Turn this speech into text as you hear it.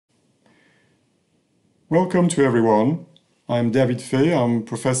Welcome to everyone. I'm David Fay. I'm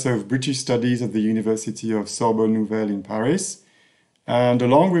Professor of British Studies at the University of Sorbonne Nouvelle in Paris. And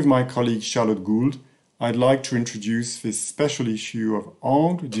along with my colleague Charlotte Gould, I'd like to introduce this special issue of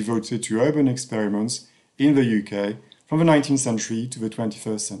Angle devoted to urban experiments in the UK from the 19th century to the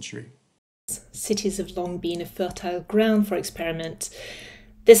 21st century. Cities have long been a fertile ground for experiment.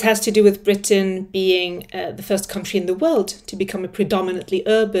 This has to do with Britain being the first country in the world to become a predominantly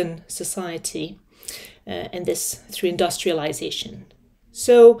urban society, and this through industrialization.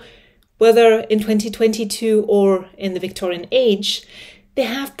 So, whether in 2022 or in the Victorian age, they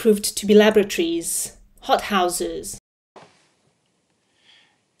have proved to be laboratories, hothouses.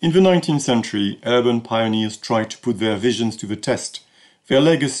 In the 19th century, urban pioneers tried to put their visions to the test. Their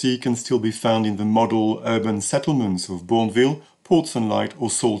legacy can still be found in the model urban settlements of Bournville, Port Sunlight or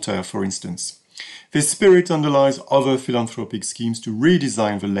Saltaire, for instance. This spirit underlies other philanthropic schemes to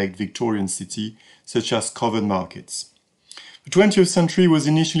redesign the late Victorian city, such as covered markets. The 20th century was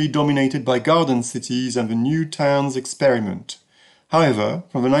initially dominated by garden cities and the new towns experiment. However,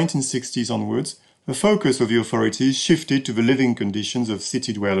 from the 1960s onwards, the focus of the authorities shifted to the living conditions of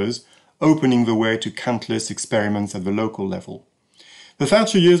city dwellers, opening the way to countless experiments at the local level. The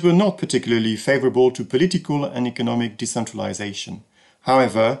Thatcher years were not particularly favourable to political and economic decentralisation.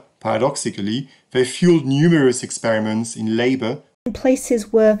 However, paradoxically, they fueled numerous experiments in labour. In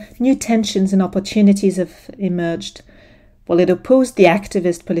places where new tensions and opportunities have emerged. While it opposed the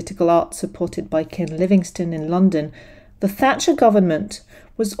activist political art supported by Ken Livingstone in London, the Thatcher government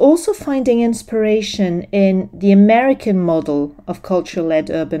was also finding inspiration in the American model of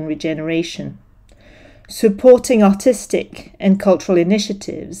cultural-led urban regeneration, supporting artistic and cultural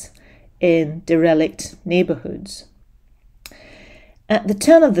initiatives in derelict neighbourhoods. At the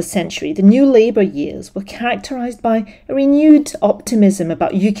turn of the century, the new Labour years were characterised by a renewed optimism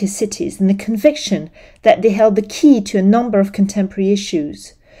about UK cities and the conviction that they held the key to a number of contemporary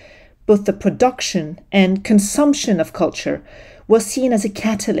issues. Both the production and consumption of culture was seen as a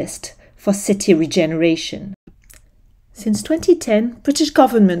catalyst for city regeneration. Since 2010, British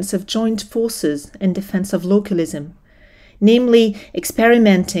governments have joined forces in defence of localism, namely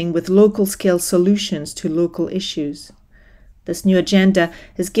experimenting with local-scale solutions to local issues. This new agenda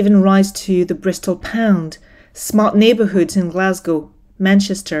has given rise to the Bristol Pound, smart neighbourhoods in Glasgow,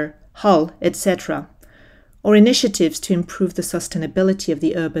 Manchester, Hull, etc., or initiatives to improve the sustainability of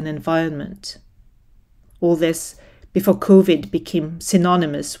the urban environment. All this before COVID became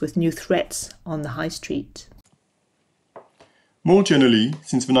synonymous with new threats on the high street. More generally,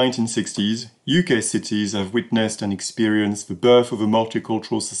 since the 1960s, UK cities have witnessed and experienced the birth of a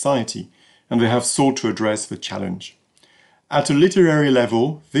multicultural society, and they have sought to address the challenge. At a literary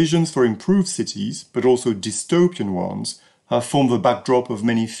level, visions for improved cities, but also dystopian ones, have formed the backdrop of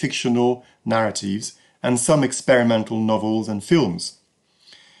many fictional narratives and some experimental novels and films.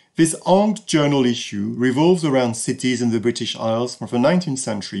 This Angle journal issue revolves around cities in the British Isles from the 19th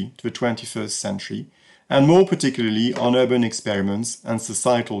century to the 21st century, and more particularly on urban experiments and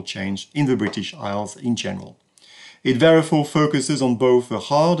societal change in the British Isles in general. It therefore focuses on both the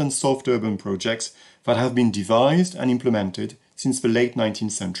hard and soft urban projects that have been devised and implemented since the late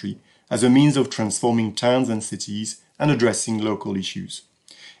 19th century as a means of transforming towns and cities and addressing local issues.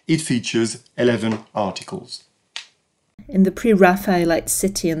 It features 11 articles. In the pre-Raphaelite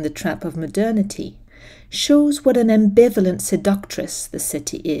city and the trap of modernity, shows what an ambivalent seductress the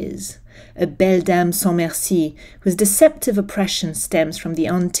city is, a belle dame sans merci whose deceptive oppression stems from the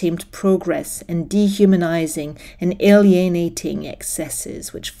untamed progress and dehumanizing and alienating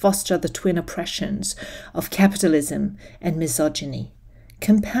excesses which foster the twin oppressions of capitalism and misogyny,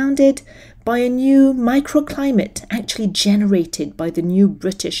 compounded by a new microclimate actually generated by the new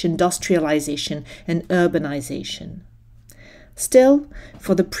British industrialization and urbanization. Still,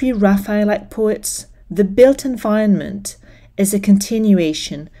 for the pre-Raphaelite poets, the built environment is a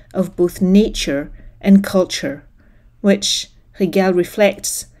continuation of both nature and culture, which, Rigal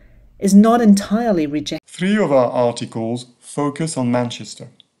reflects, is not entirely rejected. 3 of our articles focus on Manchester.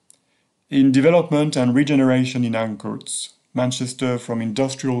 In Development and Regeneration in Ancoats, Manchester from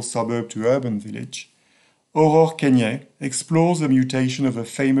industrial suburb to urban village, Aurore Kenyet explores the mutation of a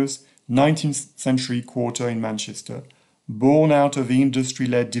famous 19th century quarter in Manchester, born out of the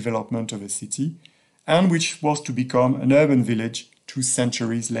industry-led development of a city, and which was to become an urban village 2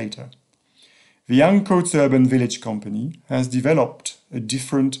 centuries later. The Ancoats Urban Village Company has developed a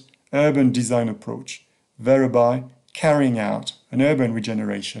different urban design approach, thereby carrying out an urban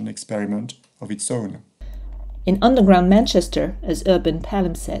regeneration experiment of its own. In underground Manchester, as urban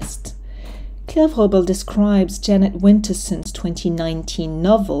palimpsest, Claire Wrobel describes Janet Winterson's 2019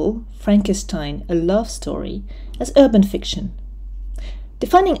 novel, Frankenstein, A Love Story, as urban fiction.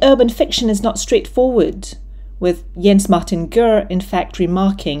 Defining urban fiction is not straightforward, with Jens Martin Gurr in fact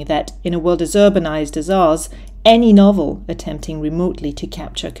remarking that in a world as urbanized as ours, any novel attempting remotely to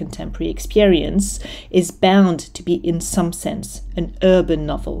capture contemporary experience is bound to be in some sense an urban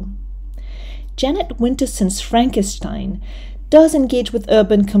novel. Janet Winterson's Frankenstein does engage with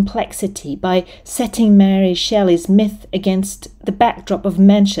urban complexity by setting Mary Shelley's myth against the backdrop of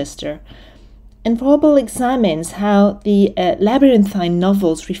Manchester, and Wrobel examines how the labyrinthine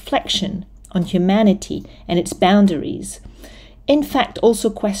novel's reflection on humanity and its boundaries in fact also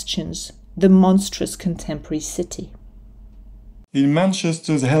questions the monstrous contemporary city. In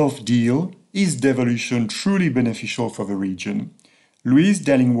Manchester's health deal, is devolution truly beneficial for the region? Louise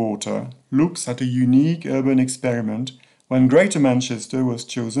Dellingwater looks at a unique urban experiment when Greater Manchester was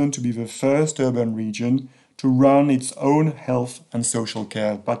chosen to be the first urban region to run its own health and social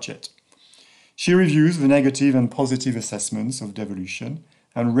care budget. She reviews the negative and positive assessments of devolution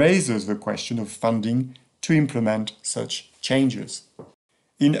and raises the question of funding to implement such changes.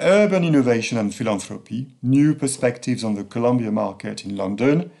 In Urban Innovation and Philanthropy, New Perspectives on the Columbia Market in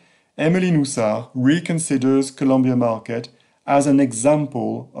London, Emily Noussard reconsiders Columbia Market as an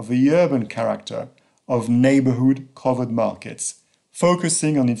example of the urban character of neighborhood covered markets,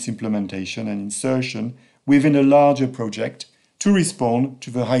 focusing on its implementation and insertion within a larger project to respond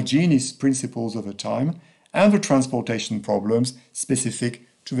to the hygienist principles of the time and the transportation problems specific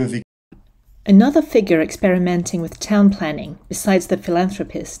to the victim. Another figure experimenting with town planning, besides the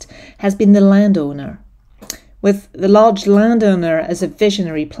philanthropist, has been the landowner. With the large landowner as a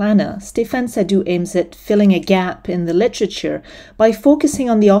visionary planner, Stéphane Sadou aims at filling a gap in the literature by focusing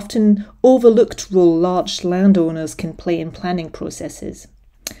on the often overlooked role large landowners can play in planning processes.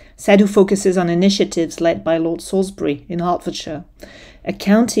 Sadou focuses on initiatives led by Lord Salisbury in Hertfordshire, a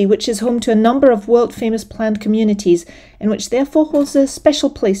county which is home to a number of world-famous planned communities and which therefore holds a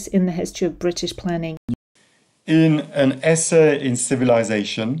special place in the history of British planning. In An Essay in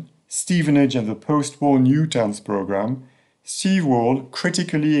Civilization, Stevenage and the Post-War New Towns Programme, Steve Wall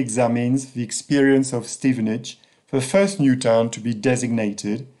critically examines the experience of Stevenage, the first new town to be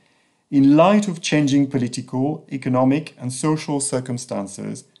designated, in light of changing political, economic and social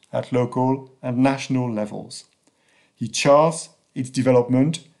circumstances at local and national levels. He charts its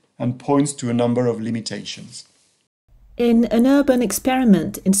development and points to a number of limitations. In An Urban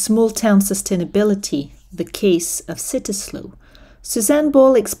Experiment in Small Town Sustainability, The Case of Cittaslow, Suzanne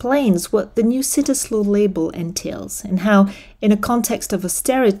Ball explains what the new Cittaslow label entails and how, in a context of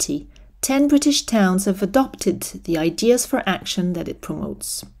austerity, 10 British towns have adopted the ideas for action that it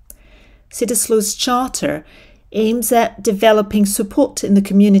promotes. Cittaslow's charter aims at developing support in the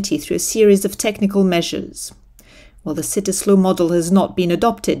community through a series of technical measures. While the Cittaslow model has not been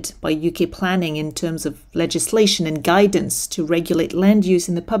adopted by UK planning in terms of legislation and guidance to regulate land use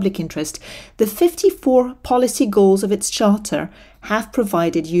in the public interest, the 54 policy goals of its charter have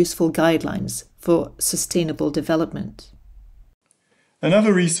provided useful guidelines for sustainable development.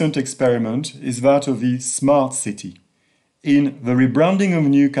 Another recent experiment is that of the Smart City. In the rebranding of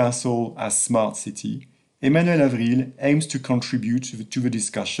Newcastle as Smart City, Emmanuel Avril aims to contribute to the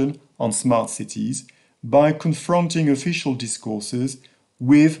discussion on smart cities by confronting official discourses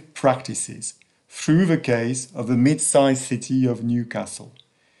with practices through the case of the mid-sized city of Newcastle.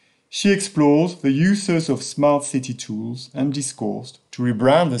 She explores the uses of smart city tools and discourse to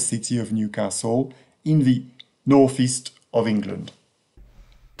rebrand the city of Newcastle in the northeast of England.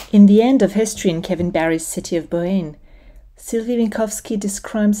 In The End of History in Kevin Barry's City of Bohane, Sylvie Minkowski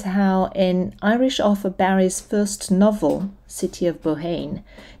describes how in Irish author Barry's first novel, City of Bohane,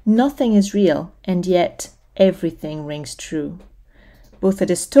 nothing is real and yet everything rings true. Both a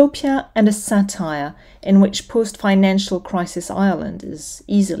dystopia and a satire in which post-financial crisis Ireland is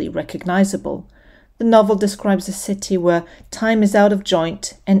easily recognizable, the novel describes a city where time is out of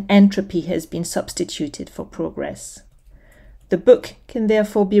joint and entropy has been substituted for progress. The book can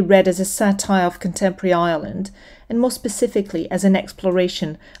therefore be read as a satire of contemporary Ireland, and more specifically as an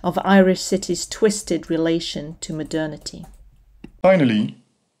exploration of Irish city's twisted relation to modernity. Finally,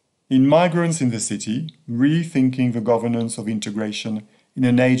 in Migrants in the City, Rethinking the Governance of Integration in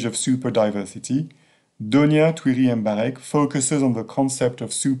an Age of Superdiversity, Donia Twiri-Mbarek focuses on the concept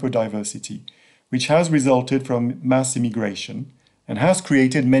of superdiversity, which has resulted from mass immigration and has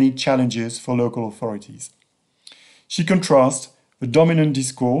created many challenges for local authorities. She contrasts the dominant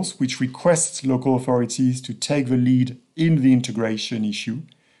discourse, which requests local authorities to take the lead in the integration issue,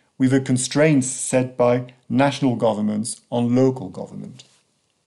 with the constraints set by national governments on local government.